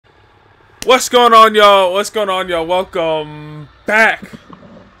What's going on, y'all? What's going on, y'all? Welcome back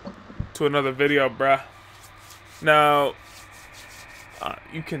to another video, bruh. Now,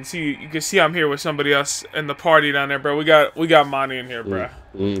 you can see I'm here with somebody else in the party down there, bro. We got Monty in here, bruh.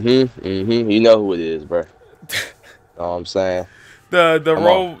 You know who it is, bro. Know what I'm saying? The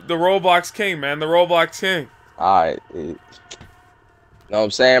Roblox King, man. The Roblox King. Alright. Know what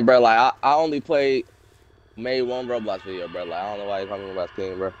I'm saying, bro? Like I only made one Roblox video, bro. Like I don't know why you call me Roblox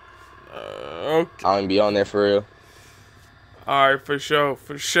King, bro. Okay. I don't even be on there for real. Alright, for sure.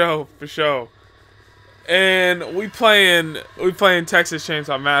 And we playing Texas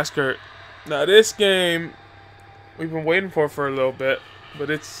Chainsaw Massacre. Now this game we've been waiting for a little bit, but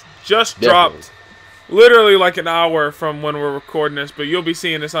it's just dropped. Literally like an hour from when we're recording this, but you'll be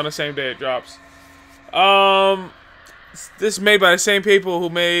seeing this on the same day it drops. This is made by the same people who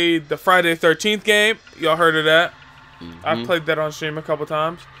made the Friday the 13th game. Y'all heard of that? I've played that on stream a couple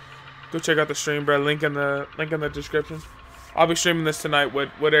times. Go check out the stream, bro. Link in the description. I'll be streaming this tonight with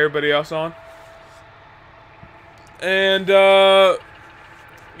everybody else on. And yeah,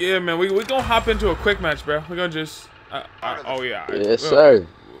 man, we gonna hop into a quick match, bro. We're gonna just oh yeah. Yes, sir.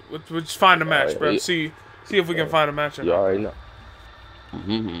 We'll just find a match, bro. See if we can find a match. You already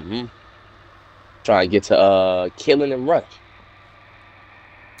know. Trying to get to killing and rush.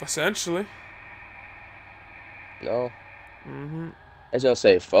 Essentially. No. It's gonna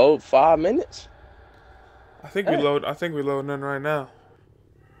say 5 minutes. I think we loading in right now.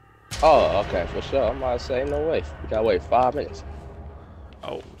 Oh, okay, for sure. I'm about to say no way. We gotta wait 5 minutes.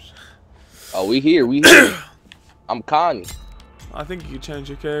 Oh, we here. I'm Connie. I think you can change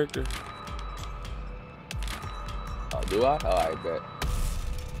your character. Oh, do I? Oh, I bet.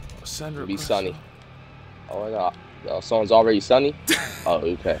 Send be Sunny. Oh my god. Oh, someone's already Sunny? Oh,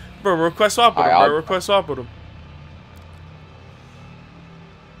 okay. Bro, request swap with him, bro. Request swap with him.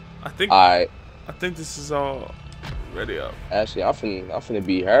 I think this is all ready up. Actually, I'm finna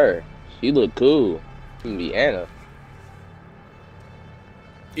be her. She look cool. I'm finna be Anna.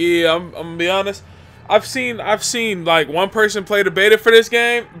 Yeah, I'm gonna be honest. I've seen like one person play the beta for this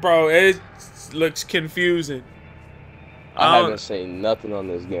game, bro. It looks confusing. I haven't seen nothing on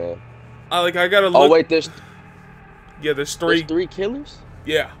this game. I gotta look. Oh wait, there's three. There's 3 killers.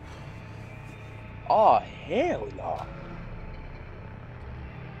 Yeah. Oh hell no.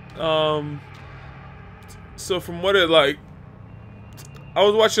 So from what it I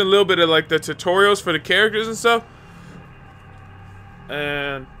was watching a little bit of like the tutorials for the characters and stuff,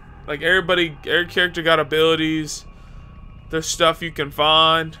 and like every character got abilities. There's stuff you can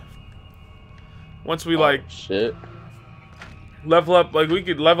find once we level up. Like we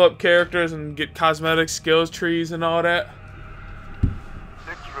could level up characters and get cosmetic skills trees and all that.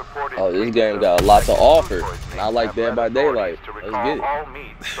 Oh, this game got a lot to offer. Not like Dead by Daylight. Let's get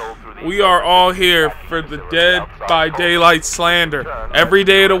it. We are all here for the Dead by Daylight slander. Every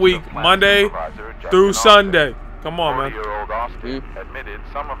day of the week, Monday through Sunday. Come on, man.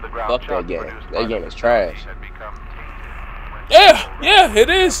 Fuck that game. That game is trash. Yeah, it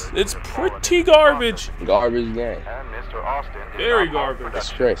is. It's pretty garbage. Garbage game. Very garbage.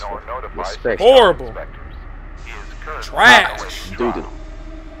 Disgraceful. Horrible. Trash. Dude.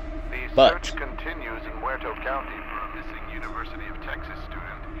 But search continues in Muerto County for a missing University of Texas student.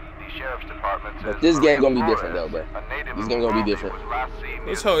 The sheriff's department says but this game gonna be different though, bro. This game gonna be different.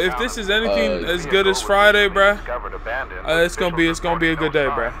 Let's hope. If this is anything as good as Friday, bro, it's gonna be a good day,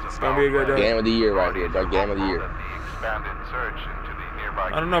 bro. It's gonna be a good day. Game of the year right here, bro. Game of the year.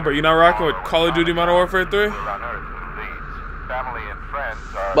 I don't know, bro. You not rocking with Call of Duty Modern Warfare 3?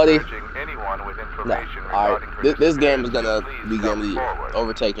 Buddy, no. Alright, this game is gonna be game of the year,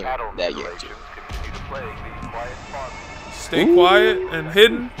 overtaking that game too. Stay quiet and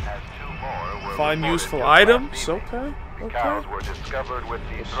hidden. Find useful items. Okay.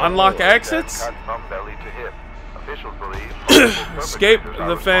 Unlock exits. Escape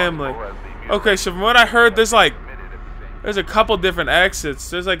the family. Okay, so from what I heard, there's a couple different exits.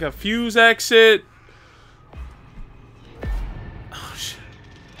 There's like a fuse exit. Oh shit.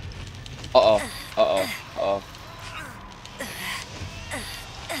 Uh-oh.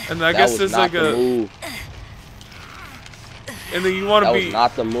 And I guess there's like a move. And then you want to be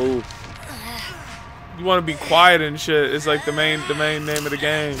not the move. You want to be quiet and shit. It's like the main name of the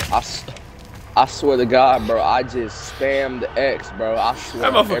game. I swear to God, bro, I just spammed X, bro. I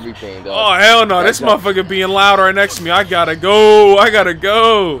swear on everything, dog. Oh hell no, this motherfucker being loud right next to me. I gotta go.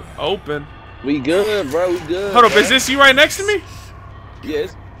 Open. We good, bro. We good. Hold up, is this you right next to me?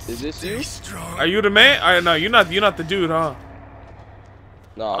 Yes. Is this you? Are you the man? No, you're not the dude, huh?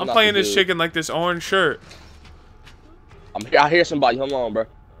 No, I'm playing this chick in like this orange shirt. I hear somebody. Hold on, bro.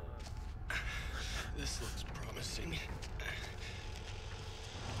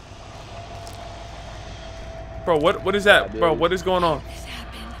 Bro, what is that? Bro, what is going on? This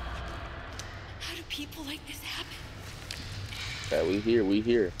happened. How do people like this happen? Okay, we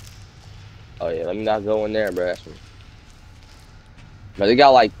here. Oh yeah, let me not go in there, bro. But they got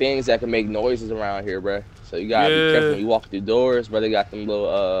like things that can make noises around here, bro. So you gotta be careful when you walk through doors, bro. They got them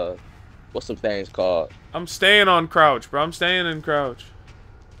little what's some things called? I'm staying on crouch, bro. I'm staying in crouch.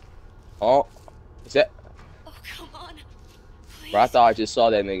 Oh, is that? Oh, come on. Please. Bro, I thought I just saw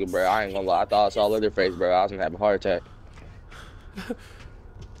that nigga, bro. I ain't gonna lie. I thought I saw Leatherface, bro. I was gonna have a heart attack.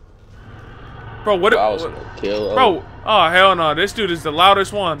 Bro, what? Bro, I was gonna kill. Bro, oh hell no! This dude is the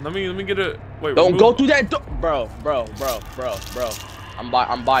loudest one. Let me get a wait. Don't go through that door, bro. I'm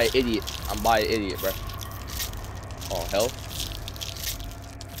by an idiot. I'm by an idiot, bro. Oh hell.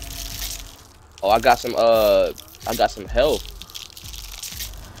 Oh, I got some health.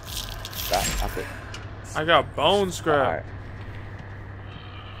 I got bone scrap. Right.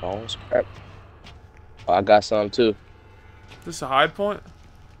 Bone scrap. Oh, I got some too. This is a hide point?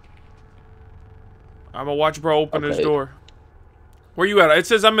 I'm gonna watch bro open his door. Where you at? It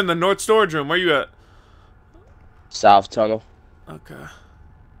says I'm in the north storage room. Where you at? South tunnel. Okay.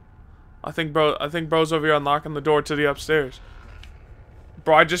 I think bro's over here unlocking the door to the upstairs.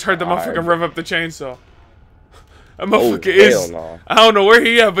 Bro, I just heard the motherfucker rev up the chainsaw. That motherfucker is. No. I don't know where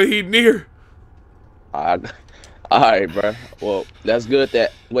he at, but he near. Alright, bro. Well, that's good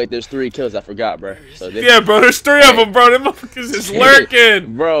that. Wait, there's 3 kills. I forgot, bro. So yeah, bro, there's 3 of them, bro. Them motherfuckers is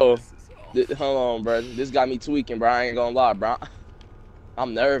lurking. Bro, hold on, bro. This got me tweaking, bro. I ain't gonna lie, bro.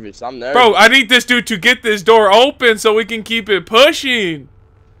 I'm nervous. Bro, I need this dude to get this door open so we can keep it pushing.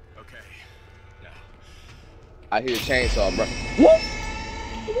 Okay. Now. I hear a chainsaw, bro. What?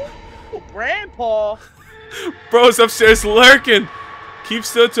 Grandpa. Bro's upstairs lurking. Keep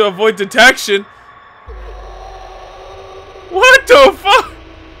still to avoid detection. What the fuck?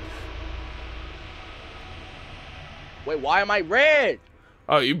 Wait, why am I red?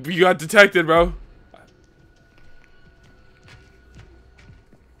 Oh, you got detected, bro.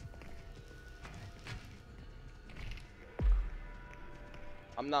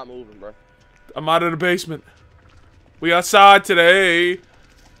 I'm not moving, bro. I'm out of the basement. We outside today.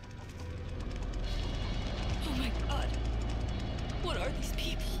 Oh my god. What are these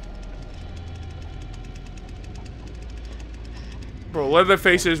people? Bro,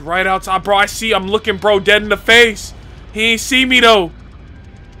 Leatherface is right outside. Bro, I'm looking bro dead in the face. He ain't see me though.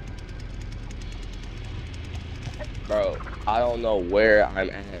 Bro, I don't know where I'm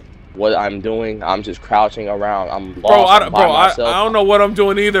at. What I'm doing, I'm just crouching around. I'm lost. Bro, I I don't know what I'm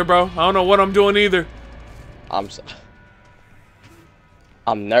doing either, bro. I don't know what I'm doing either.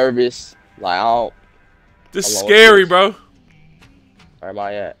 I'm nervous. Like I don't. This is scary, bro. Where am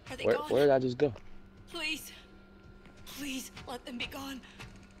I at? Where did I just go? Please. Please let them be gone.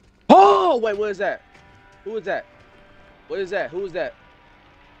 Oh wait, what is that? Who is that? What is that? Who is that?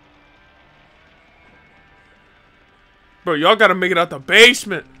 Bro, y'all gotta make it out the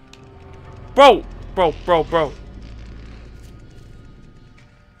basement. Bro. I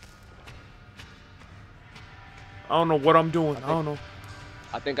don't know what I'm doing. I don't know.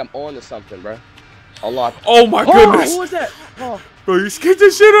 I think I'm on to something, bro. Hold on. Oh my goodness. Who was that? Oh. Bro, you scared the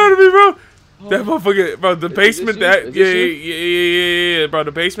shit out of me, bro. That motherfucker, bro. The basement, yeah. Bro,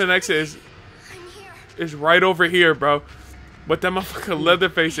 the basement exit is right over here, bro. But that motherfucker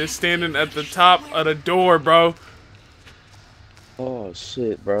Leatherface is standing at the top of the door, bro. Oh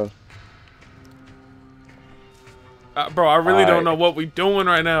shit, bro. Bro, I really don't know what we doing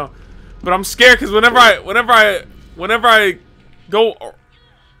right now, but I'm scared because whenever I go,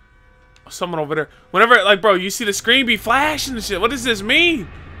 someone over there. Whenever, like, bro, you see the screen be flashing and shit. What does this mean?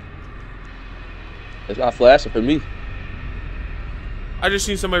 It's not flashing for me. I just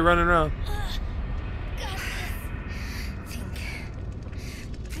seen somebody running around. Think.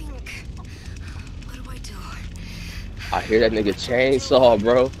 What do I do? I hear that nigga chainsaw,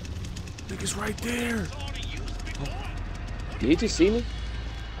 bro. Nigga's right there. Did he just see me?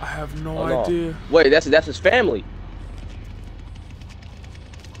 I have no idea. Wait, that's his family.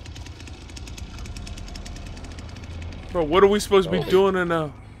 Bro, what are we supposed to be doing right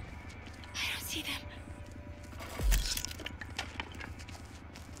now? I don't see them.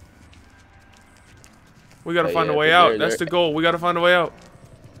 We gotta find a way out. That's the goal. We gotta find a way out.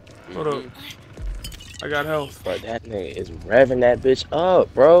 Hold up. I got health. Bro, that nigga is revving that bitch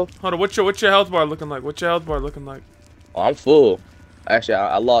up, bro. Hold on. What's your health bar looking like? What's your health bar looking like? Oh, I'm full. Actually,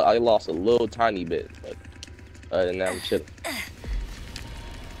 I lost a little tiny bit, but other than that, I'm chilling.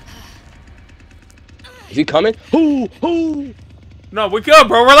 Is he coming? Who? No, we good,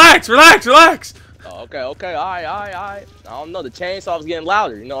 bro. Relax. Oh, okay. All right. I don't know. The chainsaw's getting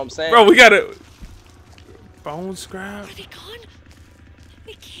louder. You know what I'm saying? Bro, we gotta. Bone scrap. Are they gone?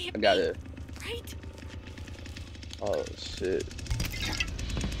 They can't I got it. right? Oh shit.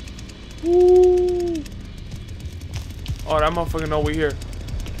 Woo. Oh, that motherfucker know we here.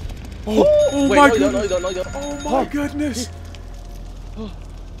 Oh Wait, my no, goodness. no, no. Oh my goodness.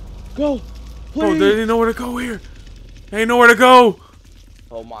 Go. Please. Bro, they didn't know where to go here. They ain't nowhere to go.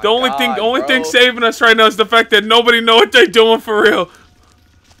 Oh my The only God, thing bro. saving us right now is the fact that nobody know what they're doing for real.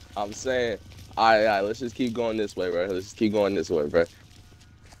 I'm saying, all right, let's just keep going this way, bro. Let's just keep going this way, bro.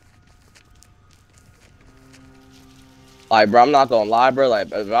 Like, bro, I'm not gonna lie, bro.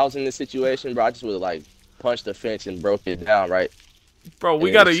 Like, if I was in this situation, bro, I just would have like punched the fence and broke it down, right? Bro, you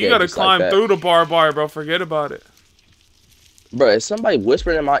And gotta just climb like that. through the barbed wire, bro. Forget about it. Bro, is somebody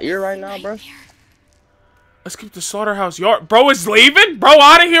whispering in my ear right now, bro? Let's keep the slaughterhouse yard. Bro is leaving? Bro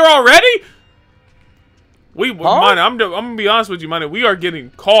out of here already? Money, I'm gonna be honest with you, money. We are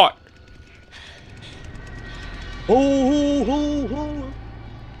getting caught. Who?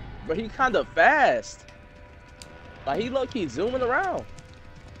 But he kind of fast. Like, he low-key zooming around.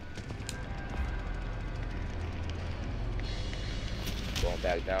 Going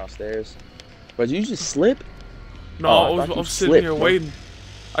back downstairs. But you just slip? No, Oh, I I thought was you sitting slipped, here bro. waiting.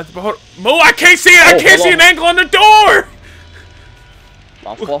 Mo, I can't see it. I can't see hold an on. angle on the door.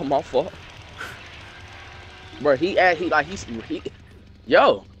 My fault. Bro,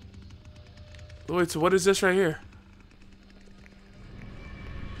 yo. Wait, so what is this right here?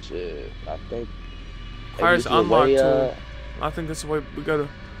 Shit, I think. Requires maybe this is a unlock way, tool. I think that's the way we gotta.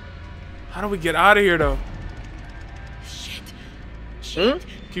 How do we get out of here though? Shit.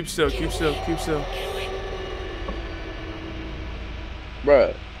 Keep still. Get away.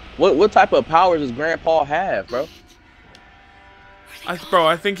 Bro, what type of powers does Grandpa have, bro? Bro,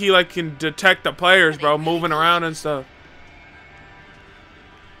 I think he like can detect the players, bro, moving around and stuff.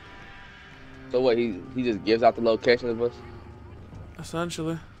 So what? He just gives out the location of us?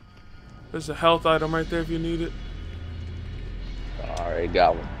 Essentially. There's a health item right there if you need it. Alright,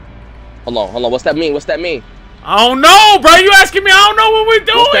 got one. Hold on. What's that mean? I don't know, bro. You asking me? I don't know what we're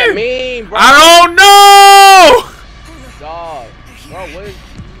doing. What's that mean, bro? I don't know. Dog. Bro, what is...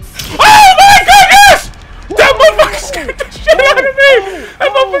 Oh my goodness! That motherfucker scared the shit out of me. That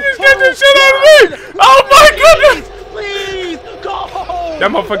motherfucker scared the shit out of me. Oh my goodness! Please, go!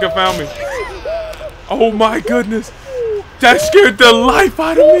 That motherfucker found me. Oh my goodness! That scared the life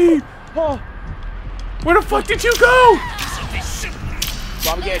out of me. Where the fuck did you go?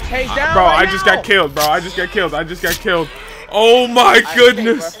 Bro, I'm getting chased down Bro, right I just now. got killed, bro. I just got killed. Oh my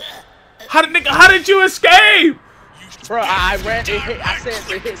goodness. How did you escape? Bro, I ran. I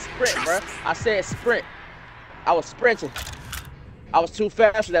said it hit sprint, bro. I said sprint. I was sprinting. I was too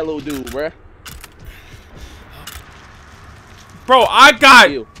fast for that little dude, bro. Bro, I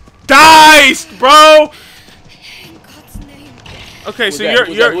got You. diced, bro. In God's name. Okay, so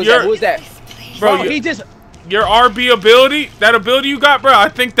Who's that? bro, He just. your RB ability, that ability you got, bro. I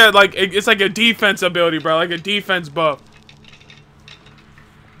think that like it's like a defense ability, bro, like a defense buff.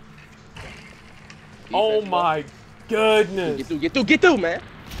 Oh my goodness. Get through, man.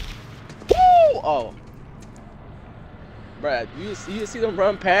 Woo! Oh. Bruh, you see them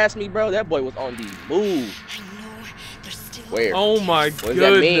run past me, bro? That boy was on the move. I know they're still. Where? Oh my What goodness.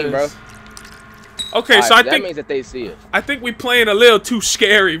 does that mean, bro? Okay, All so right, I think that means that they see it. I think we playing a little too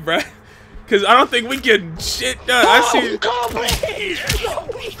scary, bro. Cause I don't think we getting shit done. I see. Come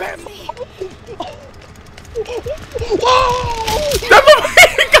Whoa! That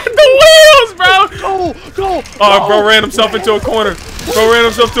motherfucker got the wheels, bro. Go! Oh, bro ran himself into a corner. Bro ran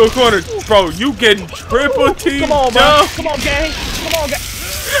himself to a corner. Bro, you getting triple teamed. Come on, bro. Down. Come on, gang.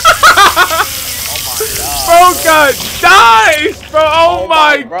 Bro got diced, bro. Oh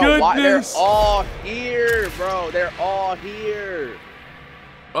my bro, goodness. They're all here, bro. They're all here.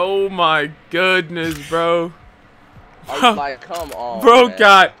 Oh my goodness, bro. Like, come on, Bro man.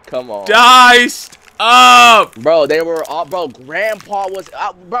 got come on. diced up. Bro, they were all, bro, Grandpa was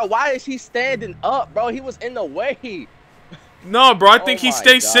out. Bro, why is he standing up, bro? He was in the way. No, bro, I think Oh he my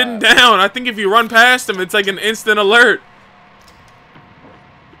stays God. sitting down. I think if you run past him, it's like an instant alert.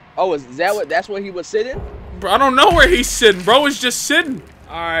 Oh, that's where he was sitting? Bro, I don't know where he's sitting. Bro is just sitting.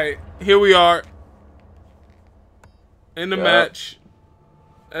 All right, here we are in the match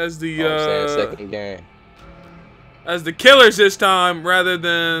as the second game. as the killers this time, rather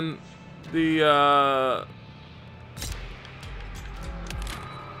than the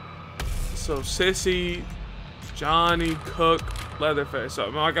so Sissy, Johnny, Cook, Leatherface. So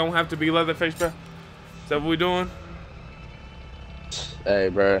am I gonna have to be Leatherface, bro? Is that what we doing? Hey,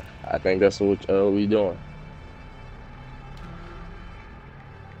 bro, I think that's what we doing.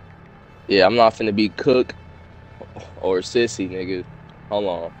 Yeah, I'm not finna be Cook. Or sissy, nigga. Hold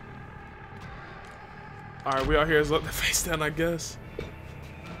on. Alright, we out here is let the face down, I guess.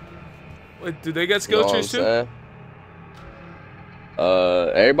 Wait, do they get skill You know trees too? saying?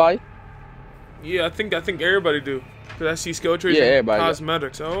 Everybody? Yeah, I think everybody do. Cause I see skill trees Yeah, and everybody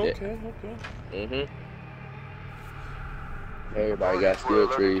cosmetics. Oh, yeah. okay. Everybody got skill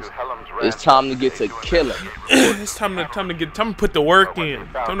trees. It's time to get to killing. It's time to put the work in.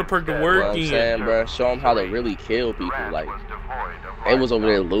 Time to put the work You know what I'm in. saying, bro? Show them how to really kill people. Like, they was over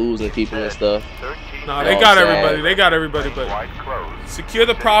there losing people and stuff. Nah, they got everybody. They got everybody, but secure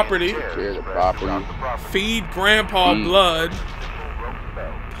the property. Secure the property. Feed Grandpa blood.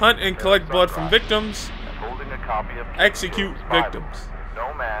 Hunt and collect blood from victims. Execute victims.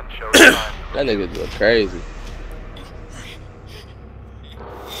 That nigga look crazy.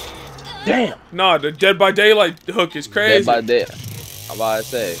 Damn. Nah, the Dead by Daylight hook is crazy. Dead by Day. I'm about to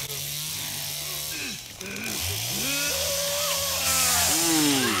say.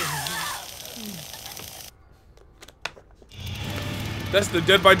 That's the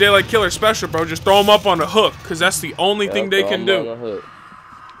Dead by Daylight killer special, bro. Just throw them up on a hook, cause that's the only thing they can do.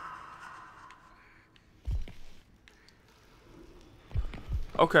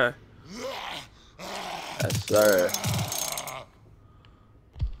 Okay. Yes, sir.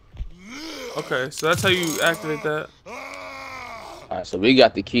 Okay, so that's how you activate that. Alright, so we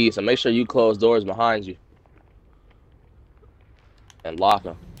got the key, so make sure you close doors behind you. And lock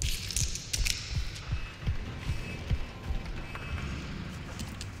them.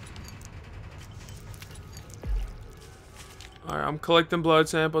 Alright, I'm collecting blood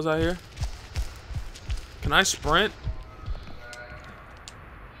samples out here. Can I sprint?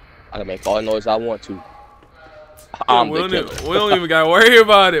 I can make all the noise I want to. We don't even gotta worry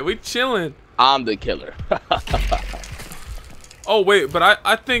about it. We chilling. I'm the killer. Oh wait, but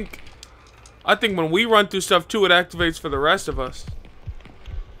I think when we run through stuff too, it activates for the rest of us.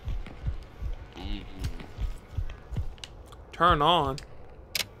 Turn on.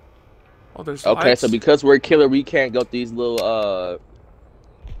 Oh, there's okay, lights. so because we're a killer, we can't go through these little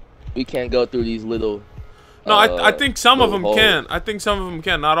we can't go through these little No, I think some of them holes. can. I think some of them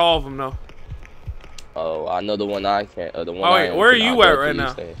can. Not all of them, though. Oh, I know the one I can't. The one Oh wait, where are you at right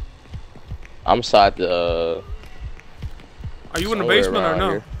now? Things. I'm inside the. Are you in the basement or no?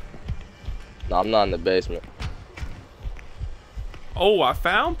 Here. No, I'm not in the basement. Oh, I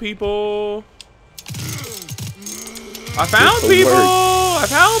found people. I found people. I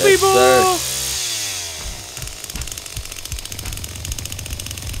found people. Sir.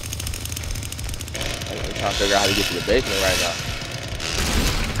 I'm trying to figure out how to get to the basement right now.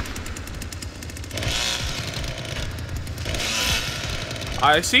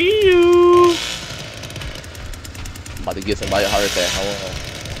 I see you. I'm about to get somebody a heart attack. Hold on.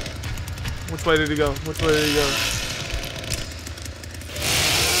 Which way did he go? Which way did he go?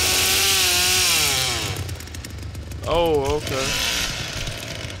 Oh, okay.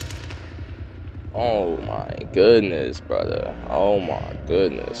 Oh my goodness, brother. Oh my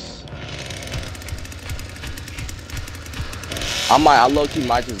goodness. I low-key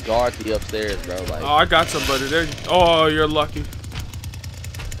might just guard the upstairs, bro. Like, Oh, I got somebody there. Oh, you're lucky.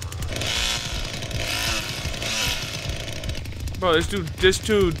 Bro, this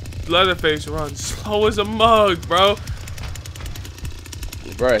dude, Leatherface runs slow as a mug, bro.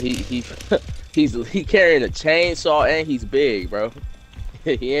 bro, he carrying a chainsaw and he's big, bro.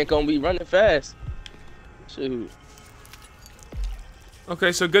 He ain't gonna be running fast. Shoot.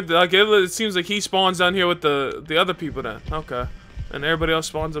 Okay, so good. Like it seems like he spawns down here with the other people then. Okay, and everybody else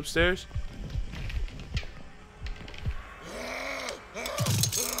spawns upstairs.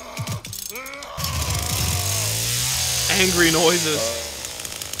 Angry noises.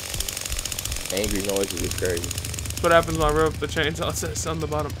 Angry noises is crazy. That's what happens when I rip the chainsaw. It says on the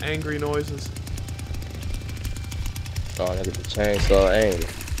bottom, angry noises. Oh, look at the chainsaw angry.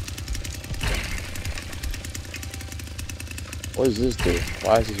 What does this do?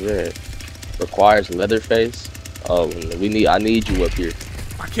 Why is this red? Requires Leatherface. Oh, I need you up here.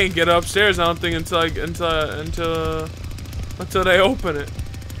 I can't get upstairs. I don't think until they open it.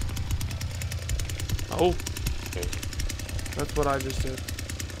 Oh, that's what I just did.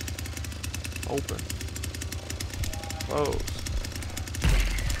 Open. Close.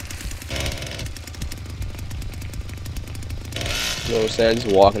 You know what I'm saying?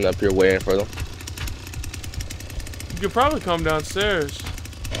 Just walking up here waiting for them. You could probably come downstairs.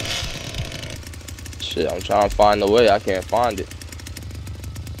 Shit, I'm trying to find the way. I can't find it.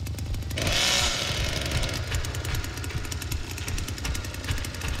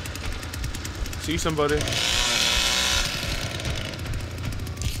 See somebody.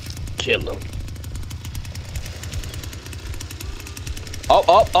 Kill him. Up.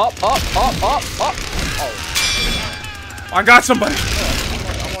 Oh. I got somebody.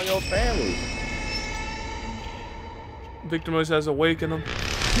 I'm on your family. Victim always has awakened him.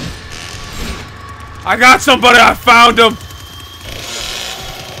 I got somebody. I found him.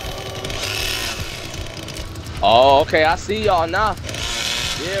 Oh, okay. I see y'all now.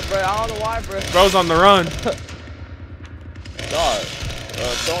 Yeah, bro. I don't know why, bro. Bro's on the run. Dog.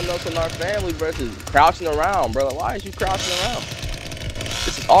 Someone else in our family, bro, is crouching around, bro. Like, why is you crouching around?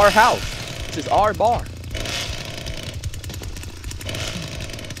 This is our house. This is our bar.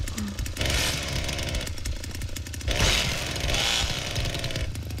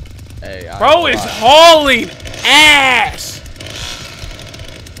 Hey, Bro is hauling ass.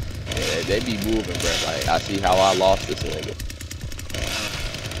 Yeah, they be moving, bro. Like, I see how I lost this nigga.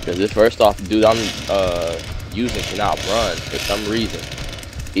 Cause this first off, dude, I'm using cannot run for some reason.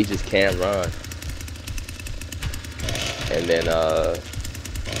 He just can't run. And then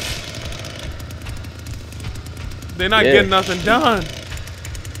they're not getting nothing done.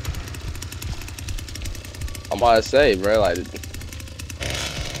 I'm about to say, bro, like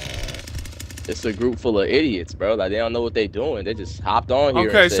it's a group full of idiots, bro. Like they don't know what they doing. They just hopped on here.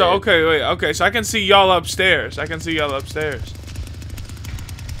 Okay, so okay, so I can see y'all upstairs. No,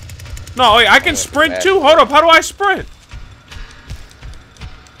 wait, I can sprint too. Hold up, how do I sprint?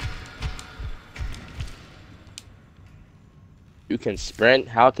 You can sprint?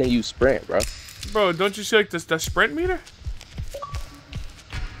 How can you sprint, bro? Bro, don't you see like the sprint meter?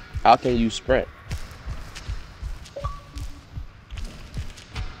 How can you sprint?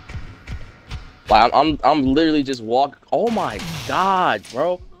 Like I'm literally just walking. Oh my god,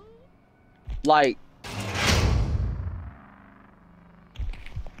 bro. Like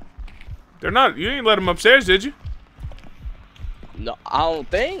they're not. You didn't let them upstairs, did you? no, I don't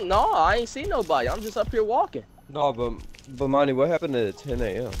think. No, I ain't seen nobody. I'm just up here walking. No, but Monty, what happened at 10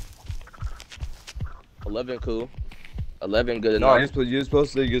 a.m.? 11 cool. 11 good No, enough. you're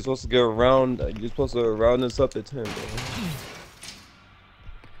supposed to get around. You're supposed to round this up at 10, bro.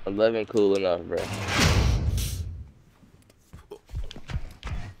 11 cool enough, bro.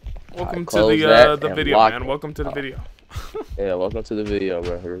 Welcome to the video, man. Welcome to the video. Yeah, welcome to the video,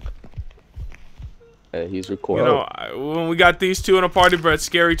 bro. Yeah, he's recording. You know, when we got these two in a party, bro, it's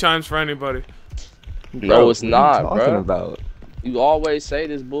scary times for anybody. No, it's not, what are you talking about? You always say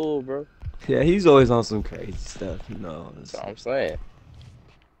this bull, bro. Yeah, he's always on some crazy stuff. You know. That's what I'm saying.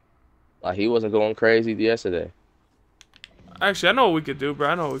 Like he wasn't going crazy yesterday. Actually, I know what we could do, bro.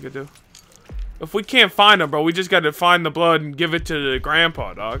 I know what we could do. If we can't find him, bro, we just got to find the blood and give it to the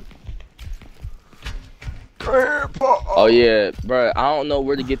grandpa, dog. Grandpa. Oh yeah, bro. I don't know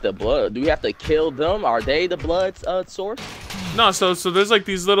where to get the blood. Do we have to kill them? Are they the blood source? No, so there's like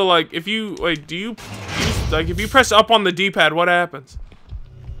these little like if you like like if you press up on the D-pad, what happens?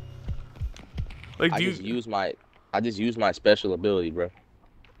 Like I just use my special ability, bro.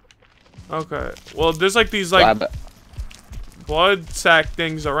 Okay. Well, there's like these like blood sack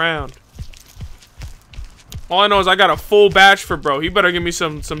things around. All I know is I got a full batch for bro. He better give me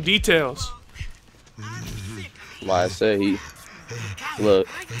some details. Why I say he look.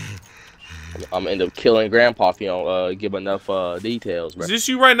 I'm gonna end up killing Grandpa if you don't give enough details, bro. Is this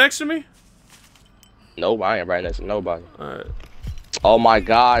you right next to me? Nope, I ain't right next to nobody. Alright. Oh my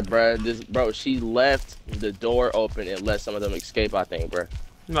god, bro. She left the door open and let some of them escape, I think, bro.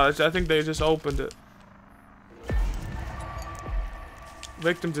 No, I think they just opened it.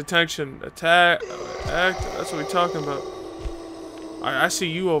 Victim detection. Attack. Act. That's what we're talking about. I see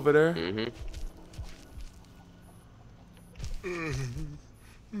you over there.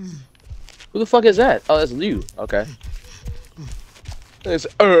 Who the fuck is that? Oh, that's you. Okay. It's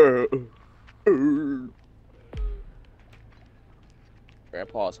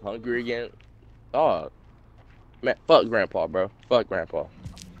Grandpa's hungry again. Oh, man, fuck Grandpa, bro. Fuck Grandpa.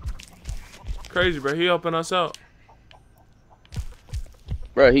 Crazy, bro. He helping us out.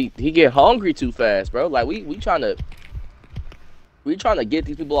 Bro, he get hungry too fast, bro. Like we trying to get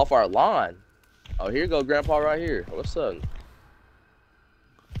these people off our lawn. Oh, here go Grandpa right here. What's up?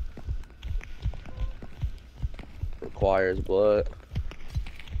 Requires blood.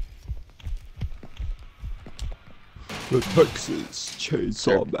 The Texas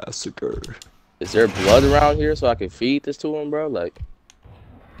Chainsaw Massacre. Is there blood around here so I can feed this to him, bro? Like,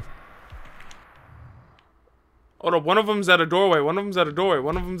 hold up, one of them's at a doorway. One of them's at a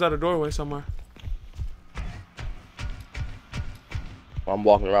doorway somewhere. I'm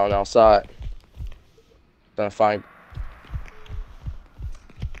walking around outside. Trying to find.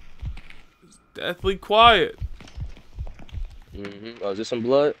 It's deathly quiet. Oh, is this some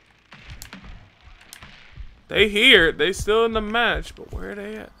blood? They here. They still in the match, but where are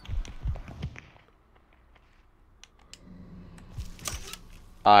they at?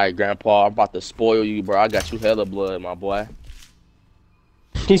 Alright, Grandpa, I'm about to spoil you, bro. I got you hella blood, my boy.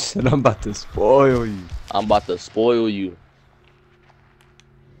 He said, I'm about to spoil you. I'm about to spoil you.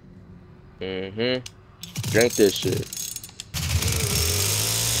 Drink this shit.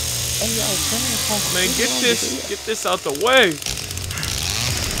 Man, get this out the way.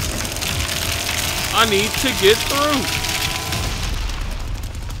 I need to get through.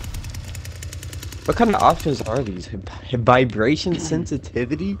 What kind of options are these? Vibration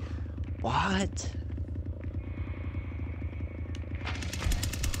sensitivity? What?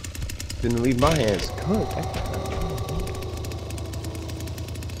 Didn't leave my hands cooked.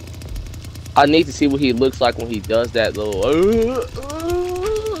 I need to see what he looks like when he does that little.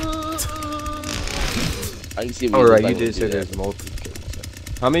 I need to see what he looks like. You did say there's multiple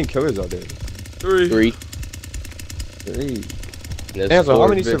killers. How many killers are there? 3. 3. Damn, so how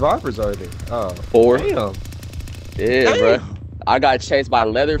many survivors are there? Oh, 4. Damn. Yeah, bro. I got chased by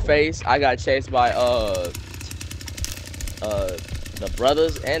Leatherface. I got chased by the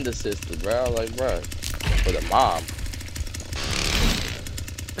brothers and the sisters, bro. Like, bro, for the mom.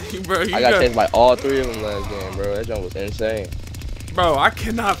 Bro, I got chased by all 3 of them last game, bro. That jump was insane. Bro, I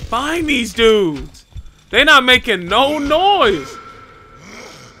cannot find these dudes. They not making no noise.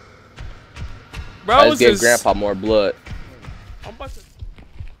 Bro, I just gave Grandpa more blood. I'm about to...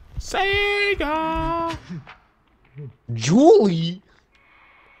 Sega. Julie.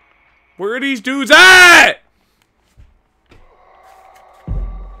 Where are these dudes at?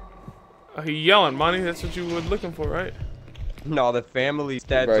 Oh, he yelling, Monty. That's what you were looking for, right? No, the family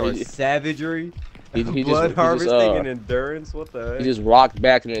stats are savagery, blood harvesting, and endurance. What the heck? He just rocked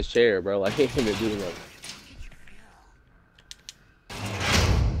back in his chair, bro. Like, he ain't even doing nothing.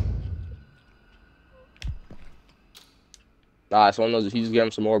 Nah, it's one of those. He just gave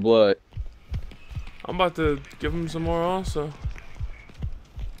him some more blood. I'm about to give him some more also.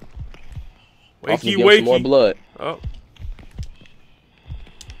 Wakey, wakey. Some more blood. Oh.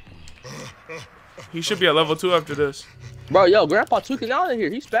 He should be at level 2 after this. Bro, yo, Grandpa took it out of here.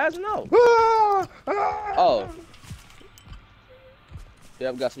 He's spazzing out. Oh. Yeah,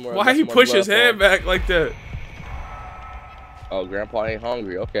 I've got some more. Why he push his hand back like that? Oh, Grandpa ain't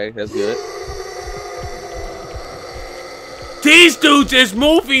hungry. Okay, that's good. These dudes is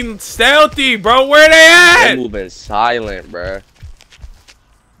moving stealthy, bro. Where they at? They're moving silent, bro.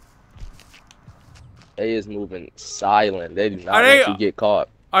 They is moving silent. They do not let you get caught.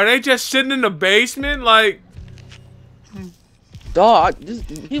 Are they just sitting in the basement, like? Dog,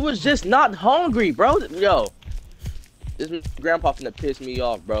 he was just not hungry, bro. Yo, this Grandpa finna piss me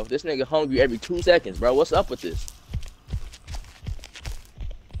off, bro. This nigga hungry every 2 seconds, bro. What's up with this?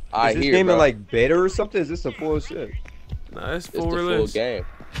 Is this game in like beta or something? Is this a full shit? Nah, it's full release. Full game.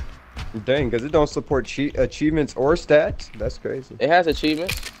 Dang, because it don't support achievements or stats. That's crazy. It has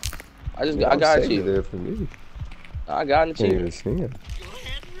achievements. I got achievements there for me. I got an achievement.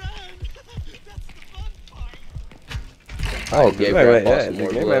 Oh, they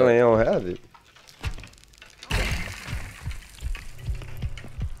don't have it.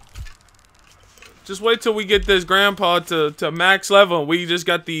 Just wait till we get this Grandpa to max level. We just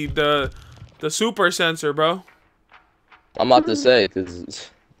got the super sensor, bro. I'm about to say, cause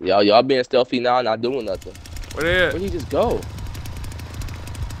y'all being stealthy now, not doing nothing. Where they at? Where'd he just go?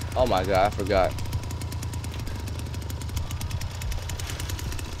 Oh my god, I forgot.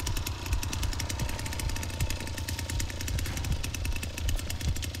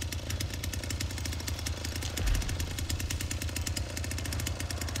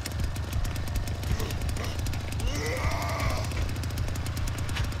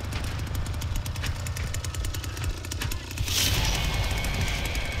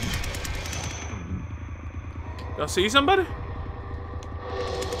 Y'all see somebody?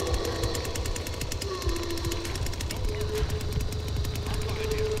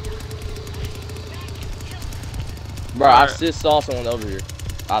 Bro, I just saw someone over here.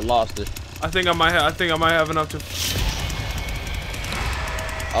 I lost it. I think I might have enough to.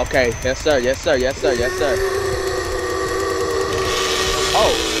 Okay, yes sir, yes sir, yes sir, yes sir.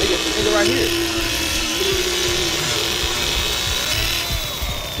 Oh, nigga right here.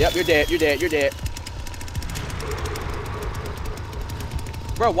 Yep, you're dead, you're dead, you're dead.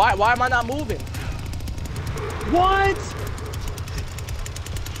 Bro, why am I not moving? What?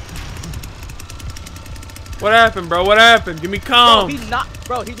 What happened, bro? What happened? Give me calm.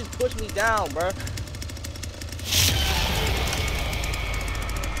 Bro, he just pushed me down, bro.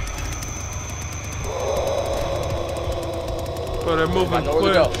 Bro, they're moving quick.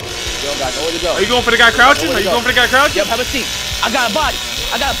 You don't got nowhere to go. Are you going for the guy crouching? Are you going for the guy crouching? Yep, have a seat. I got a body.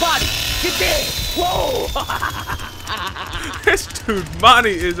 I got a body. Get there. Whoa. This dude,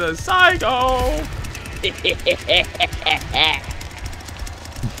 Monty, is a psycho.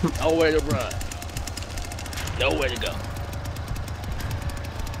 Nowhere to run. Nowhere to go.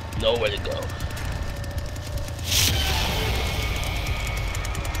 Nowhere to go.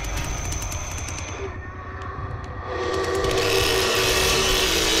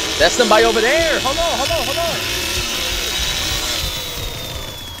 That's somebody over there. Hold on.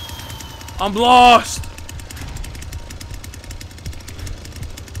 I'm lost.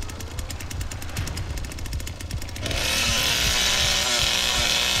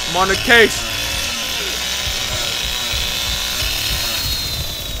 I'm on the case.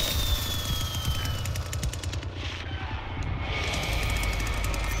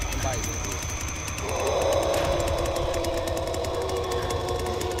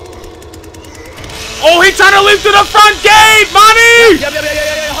 Oh, he trying to leap through the front gate, Monty! Yep.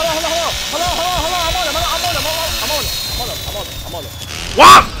 Hold on. I'm on him.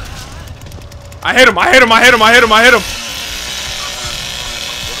 Whop! I hit him.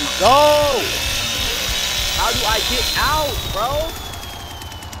 Go! How do I get out, bro?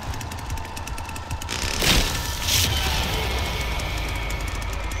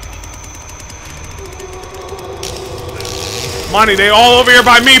 Monty, they all over here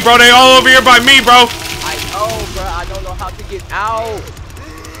by me, bro. I know, bro. I don't know how to get out.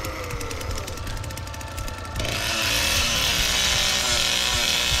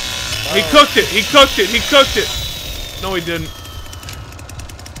 He cooked it. No, he didn't.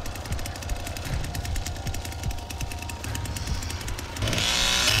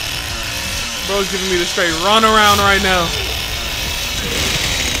 Bro's giving me the straight run around right now.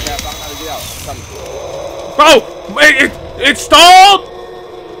 Yeah, I'm trying to get out. I'm coming. Bro, it stalled.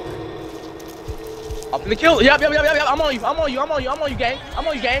 I'm gonna kill it. Yep. I'm on you,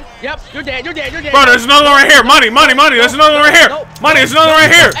 gang. Yep, you're dead. Bro, there's another one right here. Money. There's another one right here. Money, there's another one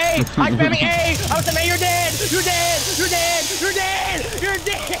right here. Hey, I'm spamming A. I'm spamming A. You're dead.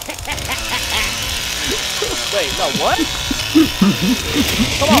 Wait, no, what?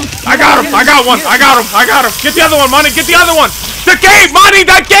 Come on. I got him. Get the other one, Money. Get the other one. The gate, Money.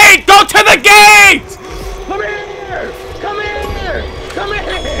 The gate. Go to the gate. Come here.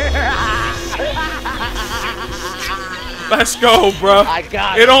 Let's go, bro. I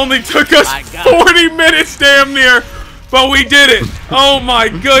got it. It only took us 40 minutes, damn near, but we did it. Oh my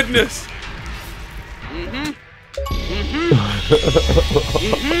goodness.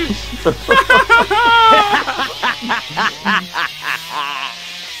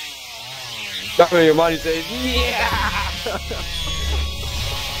 That's when your money says, yeah.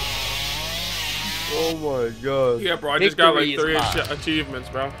 Oh my god. Yeah, bro. I just got like 3 achievements,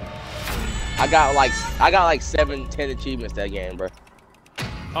 bro. I got like 7-10 achievements that game, bro.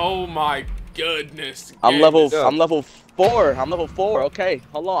 Oh my goodness. I'm level 4. I'm level 4. Okay,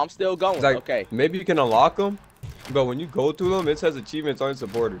 hold on. I'm still going. Like, okay. Maybe you can unlock them, but when you go through them, it says achievements aren't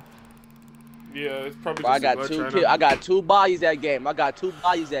supported. Yeah, it's probably. Bro, I got 2 bodies that game.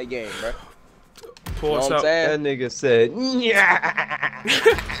 bro. Pull us up. That nigga said, yeah.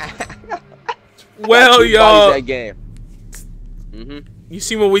 Well, y'all. That game. You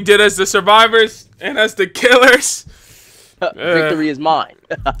see what we did as the survivors and as the killers? Victory is mine.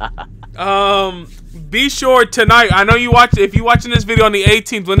 Be sure tonight. I know you watch. If you watching this video on the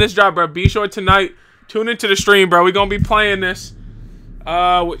 18th when this drop, bro. Be sure tonight. Tune into the stream, bro. We're gonna be playing this.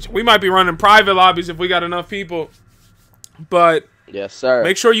 Which we might be running private lobbies if we got enough people. But yes, sir.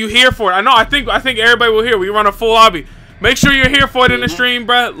 Make sure you here for it. I think everybody will hear. We run a full lobby. Make sure you're here for it in the stream,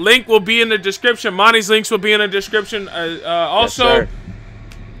 bro. Link will be in the description. Monty's links will be in the description also. Yes, sir.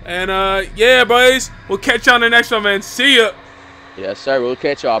 And yeah, boys, we'll catch you on the next one, man. See ya. Yes, sir. We'll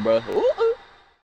catch y'all, bro. Ooh.